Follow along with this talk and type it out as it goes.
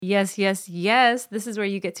Yes, yes, yes. This is where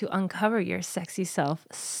you get to uncover your sexy self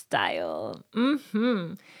style.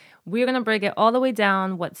 We're going to break it all the way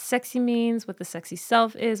down what sexy means, what the sexy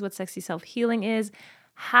self is, what sexy self healing is,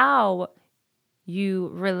 how you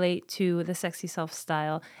relate to the sexy self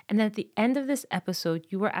style. And then at the end of this episode,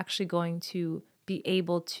 you are actually going to be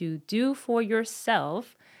able to do for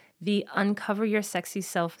yourself the Uncover Your Sexy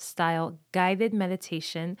Self Style guided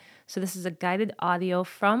meditation. So this is a guided audio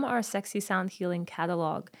from our Sexy Sound Healing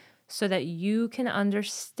catalog so that you can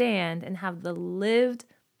understand and have the lived,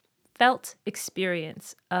 felt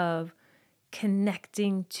experience of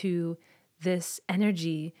connecting to this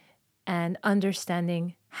energy and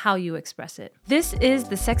understanding how you express it. This is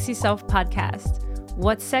the Sexy Self Podcast.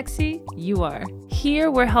 What's sexy? You are.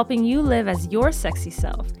 Here, we're helping you live as your sexy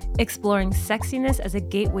self, exploring sexiness as a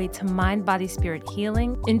gateway to mind, body, spirit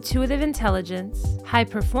healing, intuitive intelligence, high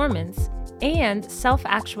performance, and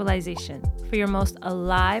self-actualization for your most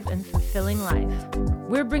alive and fulfilling life.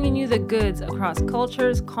 We're bringing you the goods across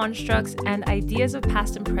cultures, constructs, and ideas of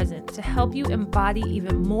past and present to help you embody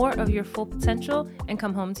even more of your full potential and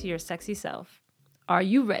come home to your sexy self. Are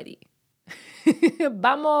you ready?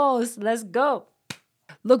 Vamos, let's go.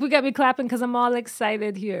 Look, we got me clapping because I'm all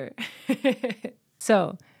excited here.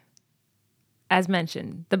 So, as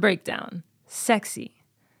mentioned, the breakdown. Sexy.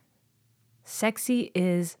 Sexy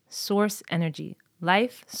is source energy,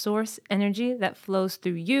 life source energy that flows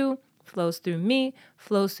through you, flows through me,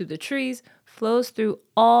 flows through the trees, flows through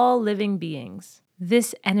all living beings.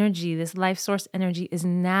 This energy, this life source energy is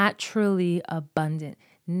naturally abundant,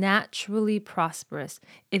 naturally prosperous.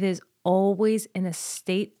 It is always in a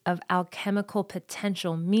state of alchemical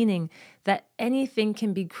potential, meaning that anything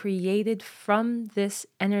can be created from this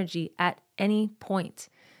energy at any point.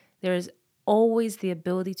 There is always the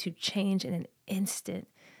ability to change in an instant.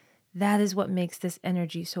 That is what makes this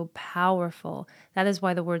energy so powerful. That is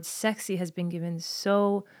why the word sexy has been given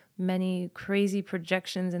so many crazy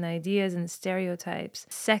projections and ideas and stereotypes.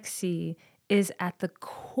 Sexy is at the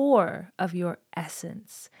core of your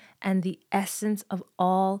essence and the essence of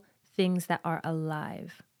all things that are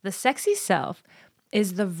alive. The sexy self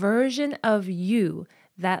is the version of you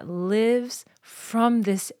that lives from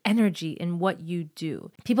this energy in what you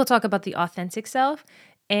do. People talk about the authentic self,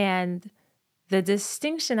 and the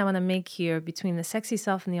distinction I want to make here between the sexy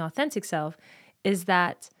self and the authentic self is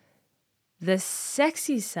that the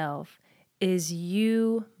sexy self is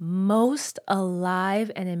you most alive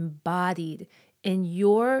and embodied in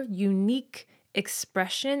your unique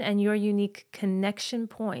expression and your unique connection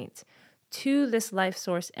point to this life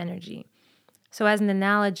source energy. So as an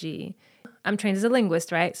analogy, I'm trained as a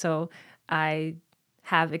linguist, right? So I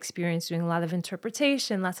have experience doing a lot of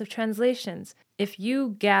interpretation, lots of translations. If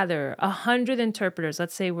you gather 100 interpreters,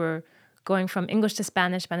 let's say we're going from English to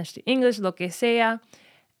Spanish, Spanish to English, lo que sea,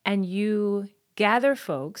 and you gather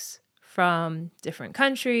folks from different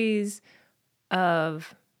countries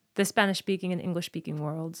of the Spanish-speaking and English-speaking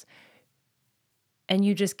worlds, and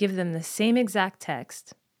you just give them the same exact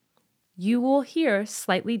text, you will hear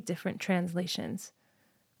slightly different translations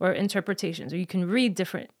or interpretations, or you can read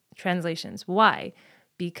different translations. Why?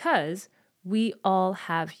 Because we all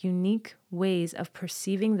have unique ways of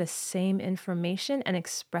perceiving the same information and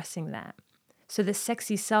expressing that. So the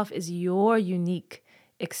sexy self is your unique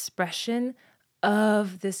expression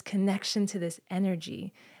of this connection to this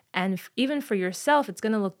energy. And even for yourself, it's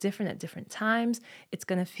going to look different at different times. It's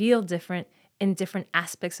going to feel different in different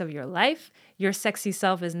aspects of your life. Your sexy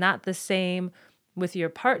self is not the same with your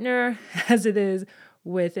partner as it is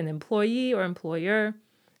with an employee or employer.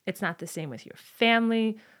 It's not the same with your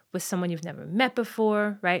family, with someone you've never met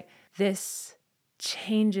before, right? This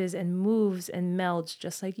changes and moves and melds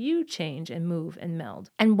just like you change and move and meld.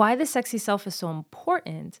 And why the sexy self is so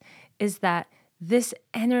important is that this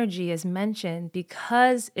energy is mentioned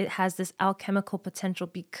because it has this alchemical potential,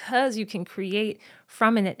 because you can create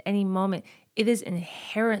from it at any moment. It is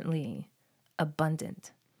inherently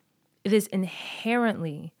abundant. It is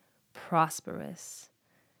inherently prosperous.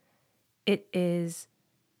 It is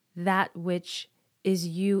that which is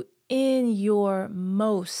you in your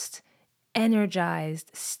most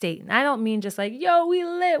energized state. And I don't mean just like, yo, we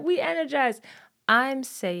lit, we energized. I'm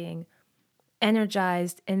saying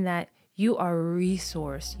energized in that you are a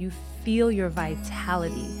resource. You feel your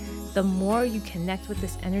vitality. The more you connect with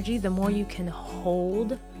this energy, the more you can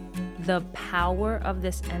hold the power of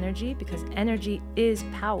this energy, because energy is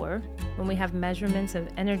power. When we have measurements of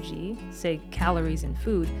energy, say calories in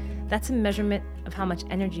food, that's a measurement of how much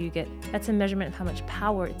energy you get. That's a measurement of how much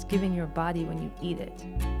power it's giving your body when you eat it.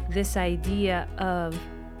 This idea of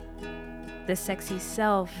the sexy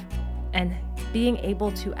self and being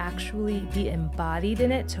able to actually be embodied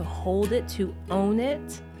in it, to hold it, to own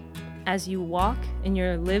it as you walk in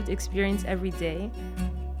your lived experience every day.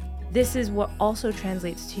 This is what also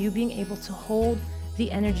translates to you being able to hold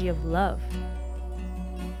the energy of love,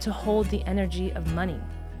 to hold the energy of money,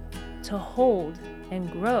 to hold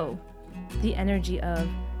and grow the energy of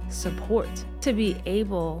support, to be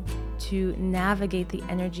able to navigate the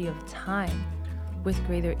energy of time with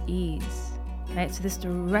greater ease, right? So this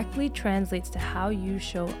directly translates to how you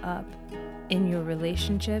show up in your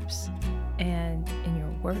relationships and in your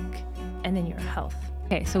work and in your health.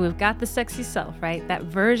 Okay, so we've got the sexy self, right? That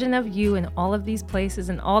version of you in all of these places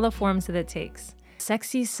and all the forms that it takes.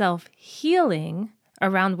 Sexy self healing,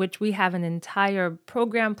 around which we have an entire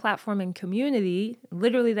program, platform, and community,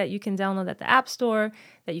 literally that you can download at the App Store,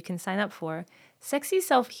 that you can sign up for. Sexy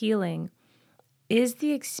self healing is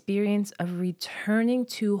the experience of returning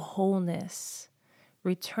to wholeness,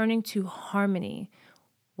 returning to harmony.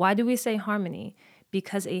 Why do we say harmony?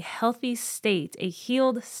 Because a healthy state, a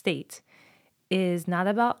healed state, is not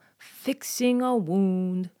about fixing a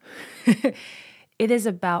wound. It is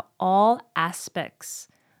about all aspects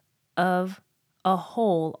of a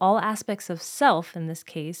whole, all aspects of self in this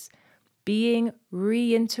case, being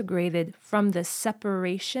reintegrated from the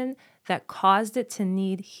separation that caused it to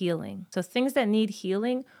need healing. So things that need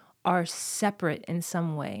healing are separate in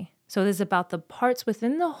some way. So it is about the parts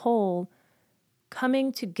within the whole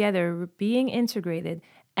coming together, being integrated,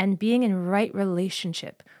 and being in right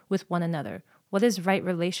relationship with one another. What is right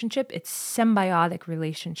relationship? It's symbiotic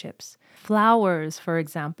relationships. Flowers, for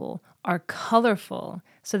example, are colorful.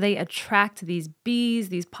 So they attract these bees,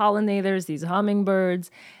 these pollinators, these hummingbirds,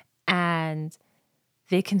 and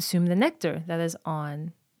they consume the nectar that is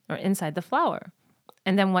on or inside the flower.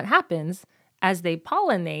 And then what happens as they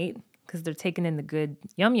pollinate, because they're taking in the good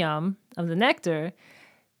yum yum of the nectar,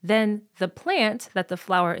 then the plant that the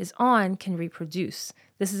flower is on can reproduce.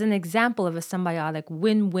 This is an example of a symbiotic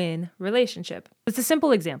win-win relationship. It's a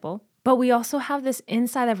simple example, but we also have this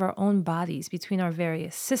inside of our own bodies between our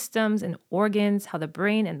various systems and organs, how the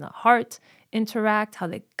brain and the heart interact, how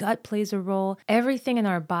the gut plays a role. Everything in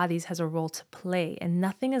our bodies has a role to play, and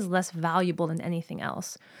nothing is less valuable than anything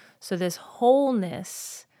else. So this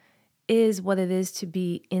wholeness is what it is to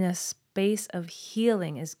be in a space of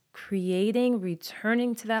healing, is creating,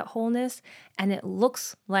 returning to that wholeness, and it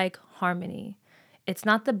looks like harmony. It's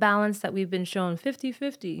not the balance that we've been shown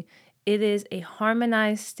 50-50. It is a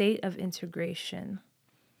harmonized state of integration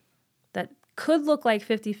that could look like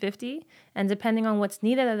 50-50, and depending on what's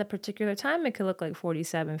needed at a particular time, it could look like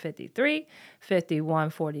 47-53,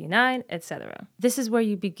 51-49, etc. This is where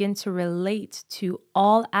you begin to relate to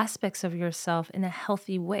all aspects of yourself in a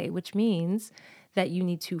healthy way, which means that you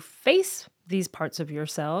need to face these parts of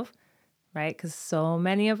yourself, right? Because so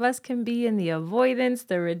many of us can be in the avoidance,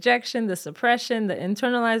 the rejection, the suppression, the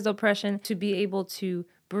internalized oppression, to be able to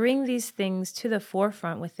bring these things to the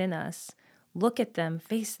forefront within us, look at them,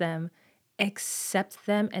 face them, accept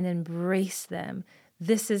them, and embrace them.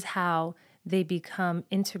 This is how they become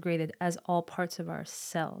integrated as all parts of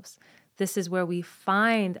ourselves. This is where we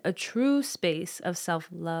find a true space of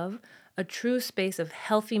self-love, a true space of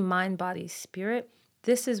healthy mind, body, spirit.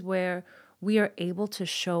 This is where we are able to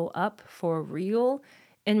show up for real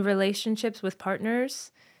in relationships with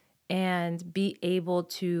partners and be able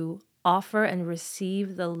to offer and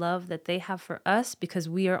receive the love that they have for us, because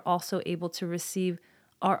we are also able to receive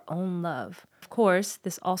our own love. Of course,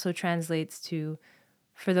 this also translates to,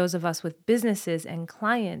 for those of us with businesses and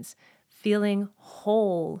clients, feeling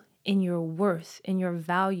whole in your worth, in your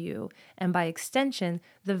value, and by extension,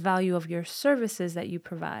 the value of your services that you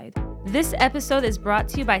provide. This episode is brought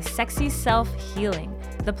to you by Sexy Self Healing,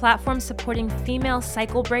 the platform supporting female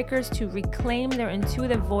cycle breakers to reclaim their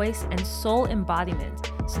intuitive voice and soul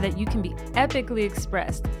embodiment so that you can be epically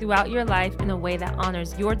expressed throughout your life in a way that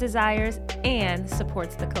honors your desires and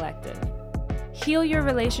supports the collective. Heal your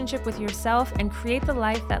relationship with yourself and create the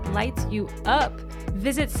life that lights you up.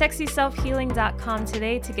 Visit sexyselfhealing.com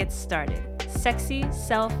today to get started.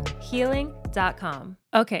 sexyselfhealing.com.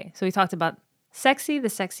 Okay, so we talked about sexy, the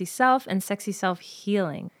sexy self, and sexy self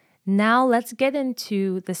healing. Now let's get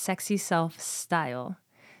into the sexy self style.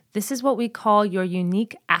 This is what we call your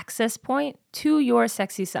unique access point to your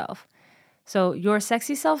sexy self. So your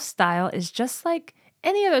sexy self style is just like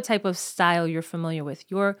any other type of style you're familiar with.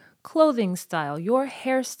 Your clothing style, your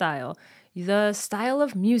hairstyle, the style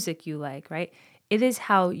of music you like, right? It is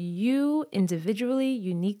how you individually,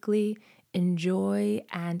 uniquely enjoy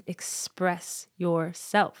and express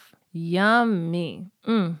yourself. Yummy.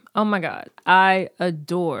 Oh my God. I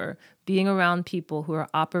adore being around people who are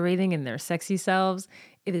operating in their sexy selves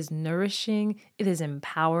It is nourishing. It is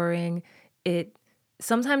empowering. It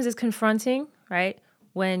sometimes is confronting, right?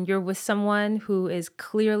 When you're with someone who is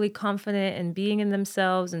clearly confident in being in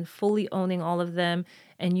themselves and fully owning all of them,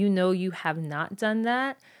 and you know you have not done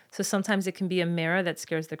that. So sometimes it can be a mirror that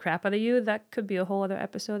scares the crap out of you. That could be a whole other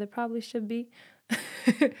episode. It probably should be.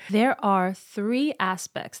 There are 3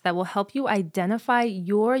 aspects that will help you identify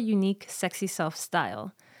your unique sexy self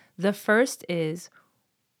style. The first is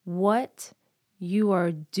what you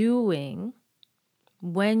are doing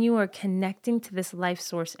when you are connecting to this life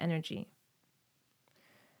source energy.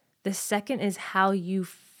 The second is how you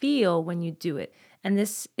feel when you do it. And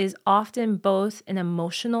this is often both an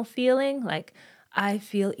emotional feeling, like I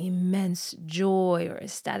feel immense joy or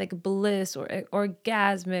ecstatic bliss or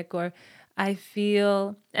orgasmic, or I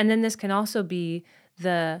feel, and then this can also be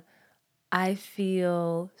the I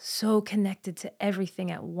feel so connected to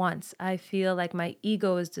everything at once. I feel like my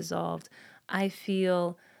ego is dissolved. I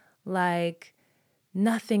feel like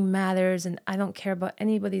nothing matters and I don't care about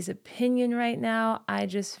anybody's opinion right now. I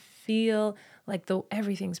just feel like though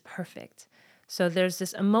everything's perfect. So there's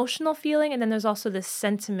this emotional feeling, and then there's also this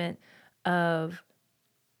sentiment of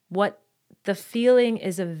what the feeling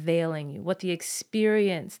is availing you, what the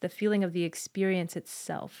experience, the feeling of the experience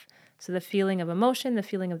itself. So the feeling of emotion, the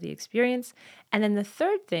feeling of the experience. And then the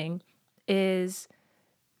third thing is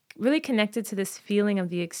really connected to this feeling of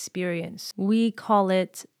the experience. We call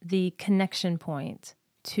it the connection point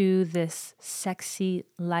to this sexy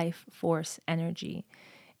life force energy.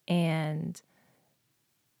 And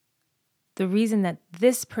the reason that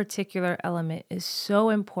this particular element is so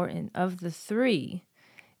important of the 3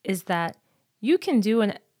 is that you can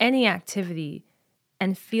do any activity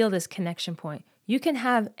and feel this connection point. You can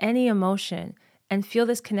have any emotion and feel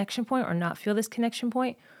this connection point or not feel this connection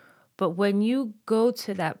point. But when you go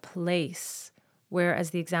to that place where, as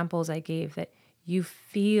the examples I gave, that you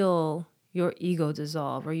feel your ego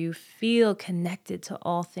dissolve or you feel connected to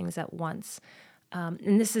all things at once,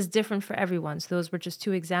 and this is different for everyone. So those were just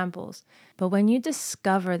 2 examples. But when you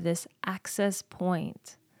discover this access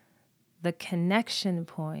point, the connection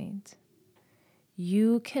point,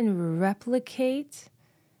 you can replicate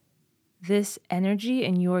this energy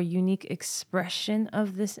and your unique expression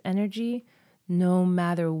of this energy no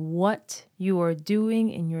matter what you are doing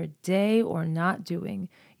in your day or not doing.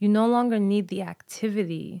 You no longer need the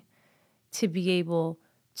activity to be able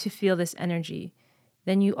to feel this energy.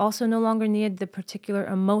 Then you also no longer need the particular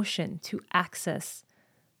emotion to access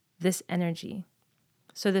this energy.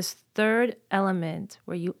 So this third element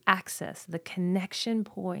where you access the connection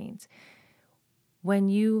point, when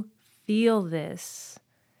you feel this,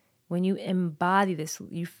 when you embody this,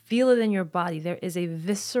 you feel it in your body, there is a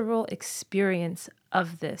visceral experience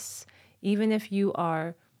of this. Even if you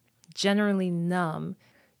are generally numb,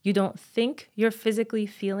 you don't think you're physically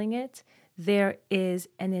feeling it, there is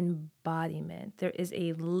an embodiment. There is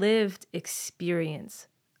a lived experience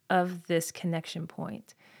of this connection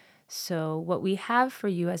point. So what we have for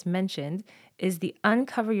you, as mentioned, is the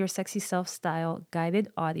Uncover Your Sexy Self Style guided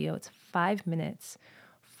audio. It's 5 minutes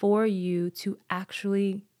for you to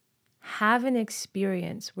actually have an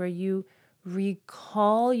experience where you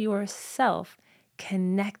recall yourself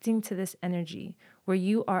connecting to this energy, where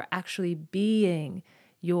you are actually being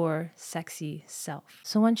your sexy self.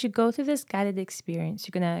 So once you go through this guided experience,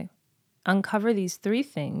 you're going to uncover these 3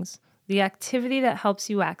 things: the activity that helps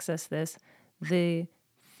you access this, the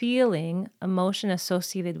feeling, emotion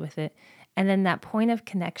associated with it, and then that point of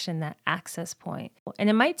connection, that access point. And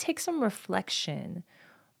it might take some reflection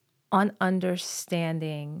on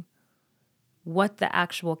understanding what the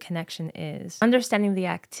actual connection is. Understanding the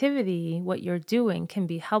activity, what you're doing, can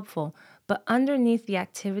be helpful, but underneath the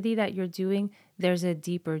activity that you're doing, there's a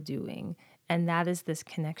deeper doing, and that is this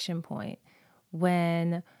connection point.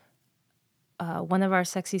 When one of our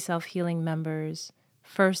Sexy Self Healing members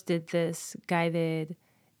first did this guided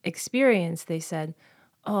experience, they said,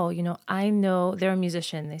 I know, they're a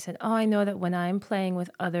musician. They said, I know that when I'm playing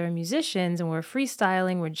with other musicians and we're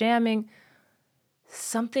freestyling, we're jamming,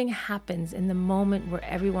 something happens in the moment where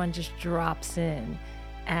everyone just drops in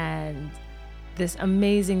and this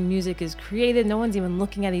amazing music is created. No one's even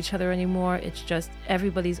looking at each other anymore. It's just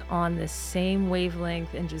everybody's on the same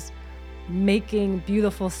wavelength and just making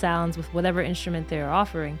beautiful sounds with whatever instrument they're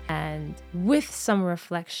offering. And with some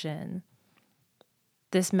reflection,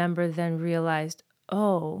 this member then realized,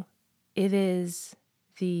 it is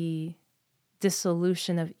the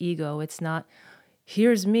dissolution of ego. It's not,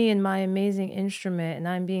 here's me and my amazing instrument and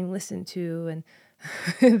I'm being listened to and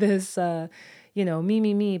this,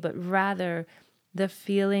 me, but rather the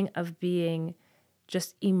feeling of being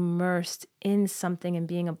just immersed in something and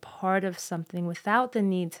being a part of something without the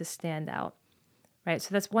need to stand out, right?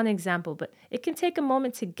 So that's one example, but it can take a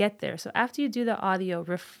moment to get there. So after you do the audio,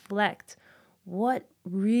 reflect, what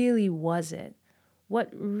really was it? What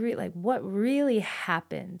really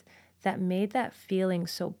happened that made that feeling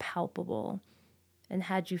so palpable and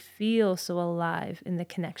had you feel so alive in the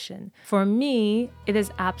connection? For me, it is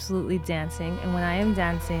absolutely dancing. And when I am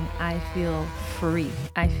dancing, I feel free.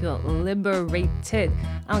 I feel liberated.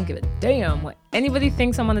 I don't give a damn what anybody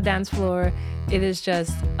thinks I'm on the dance floor. It is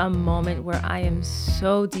just a moment where I am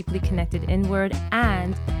so deeply connected inward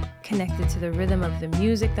and connected to the rhythm of the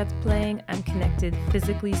music that's playing. I'm connected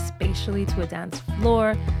physically, spatially to a dance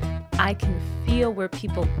floor. I can feel where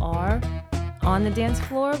people are on the dance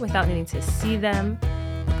floor without needing to see them.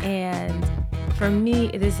 And for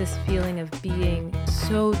me, it is this feeling of being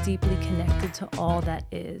so deeply connected to all that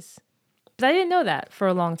is. But I didn't know that for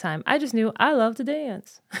a long time. I just knew I love to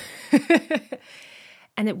dance.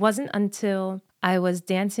 And it wasn't until I was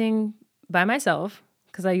dancing by myself,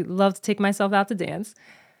 because I love to take myself out to dance.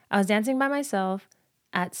 I was dancing by myself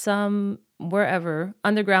at some wherever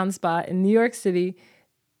underground spot in New York City.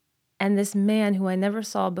 And this man who I never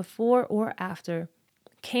saw before or after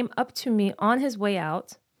came up to me on his way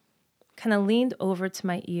out, kind of leaned over to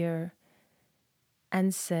my ear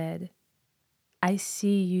and said, "I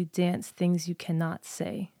see you dance things you cannot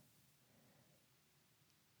say."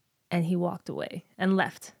 And he walked away and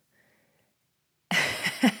left.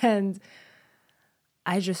 And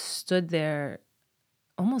I just stood there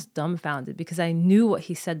almost dumbfounded because I knew what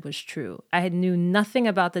he said was true. I had knew nothing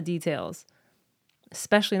about the details,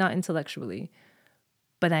 especially not intellectually,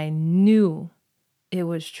 but I knew it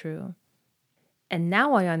was true. And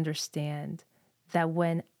now I understand that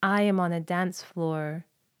when I am on a dance floor,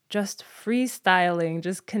 just freestyling,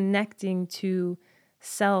 just connecting to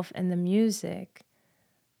self and the music,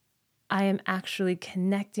 I am actually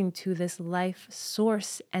connecting to this life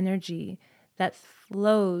source energy that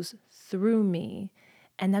flows through me.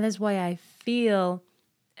 And that is why I feel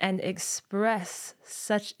and express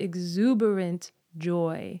such exuberant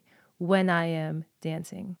joy when I am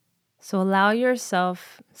dancing. So allow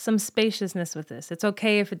yourself some spaciousness with this. It's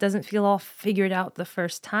okay if it doesn't feel all figured out the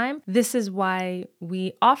first time. This is why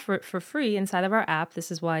we offer it for free inside of our app. This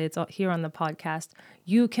is why it's here on the podcast.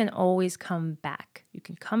 You can always come back. You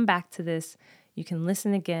can come back to this. You can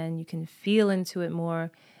listen again. You can feel into it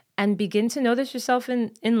more and begin to notice yourself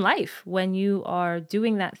in life when you are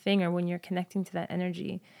doing that thing or when you're connecting to that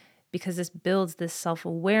energy, because this builds this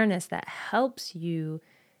self-awareness that helps you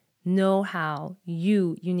know how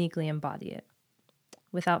you uniquely embody it.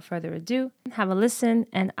 Without further ado, have a listen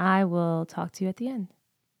and I will talk to you at the end.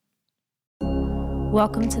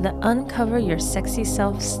 Welcome to the Uncover Your Sexy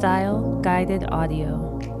Self Style guided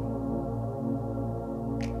audio.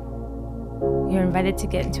 You're invited to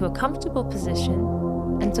get into a comfortable position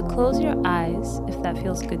and to close your eyes if that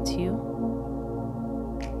feels good to you.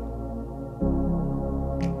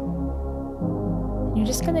 You're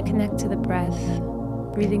just going to connect to the breath.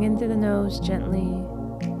 Breathing in through the nose gently,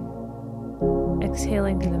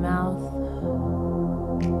 exhaling through the mouth,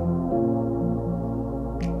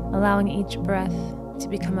 allowing each breath to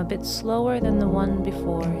become a bit slower than the one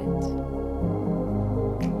before it.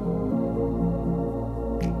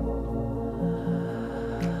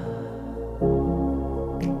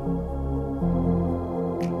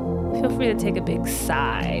 Feel free to take a big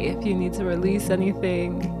sigh if you need to release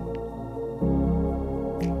anything.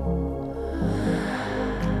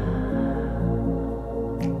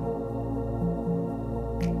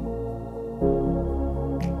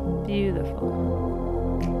 Beautiful.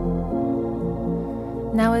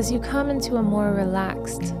 Now, as you come into a more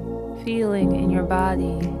relaxed feeling in your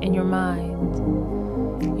body, in your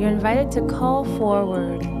mind, you're invited to call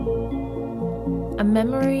forward a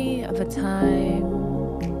memory of a time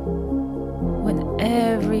when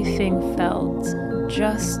everything felt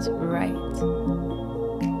just right.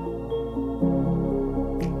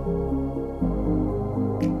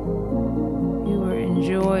 You were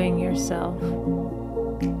enjoying yourself.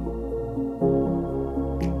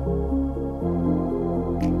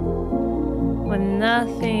 When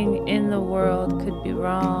nothing in the world could be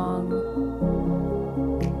wrong.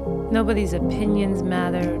 Nobody's opinions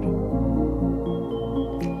mattered.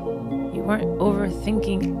 You weren't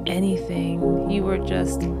overthinking anything. You were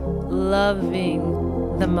just loving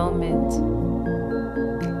the moment.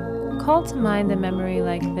 Call to mind a memory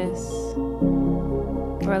like this,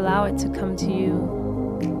 or allow it to come to you.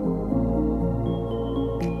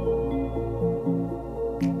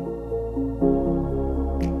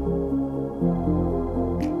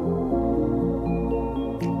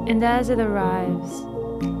 And as it arrives,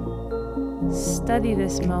 study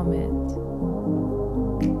this moment.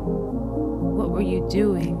 What were you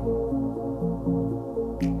doing?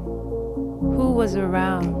 Who was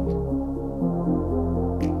around?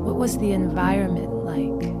 What was the environment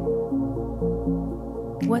like?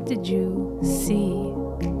 What did you see,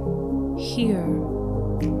 hear,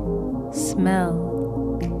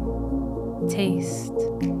 smell, taste,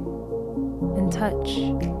 and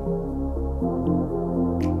touch?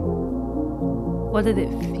 What did it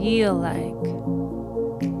feel like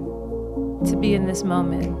to be in this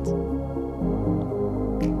moment?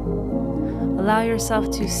 Allow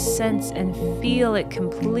yourself to sense and feel it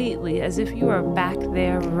completely as if you are back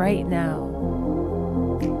there right now.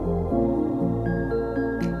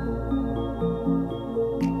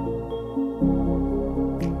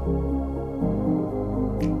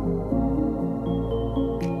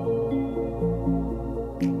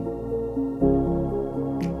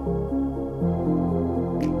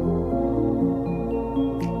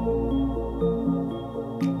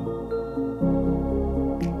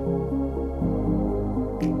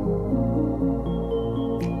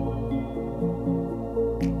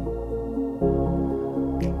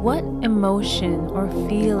 What emotion or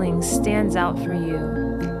feeling stands out for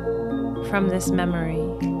you from this memory?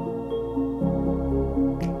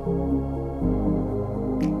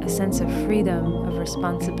 A sense of freedom, of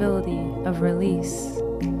responsibility, of release.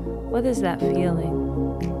 What is that feeling?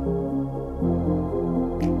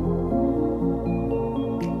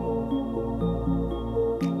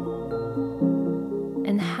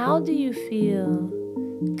 And how do you feel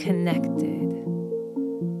connected?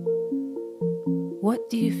 What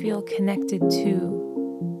do you feel connected to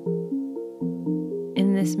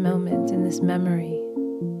in this moment, in this memory?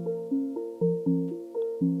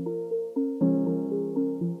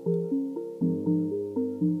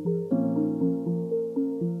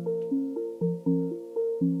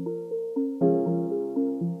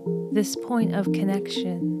 This point of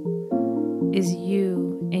connection is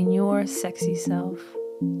you in your sexy self,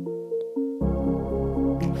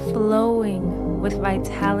 flowing with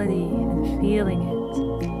vitality and feeling it.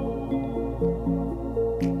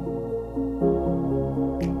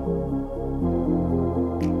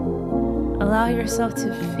 Allow yourself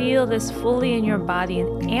to feel this fully in your body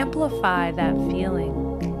and amplify that feeling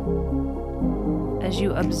as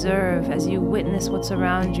you observe, as you witness what's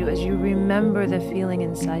around you, as you remember the feeling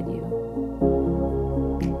inside you.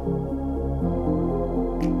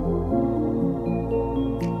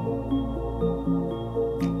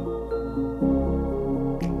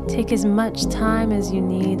 Take as much time as you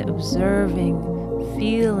need observing,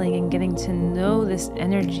 feeling, and getting to know this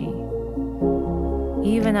energy,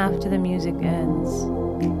 even after the music ends.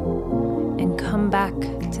 And come back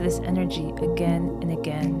to this energy again and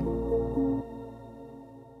again.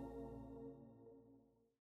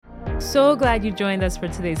 So glad you joined us for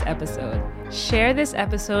today's episode. Share this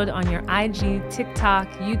episode on your IG, TikTok,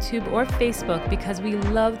 YouTube, or Facebook because we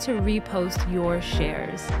love to repost your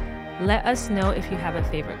shares. Let us know if you have a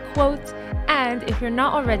favorite quote, and if you're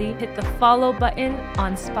not already, hit the follow button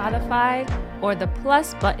on Spotify or the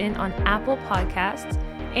plus button on Apple Podcasts,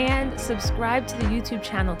 and subscribe to the YouTube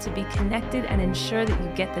channel to be connected and ensure that you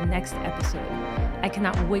get the next episode. I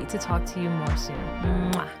cannot wait to talk to you more soon.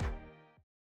 Mwah.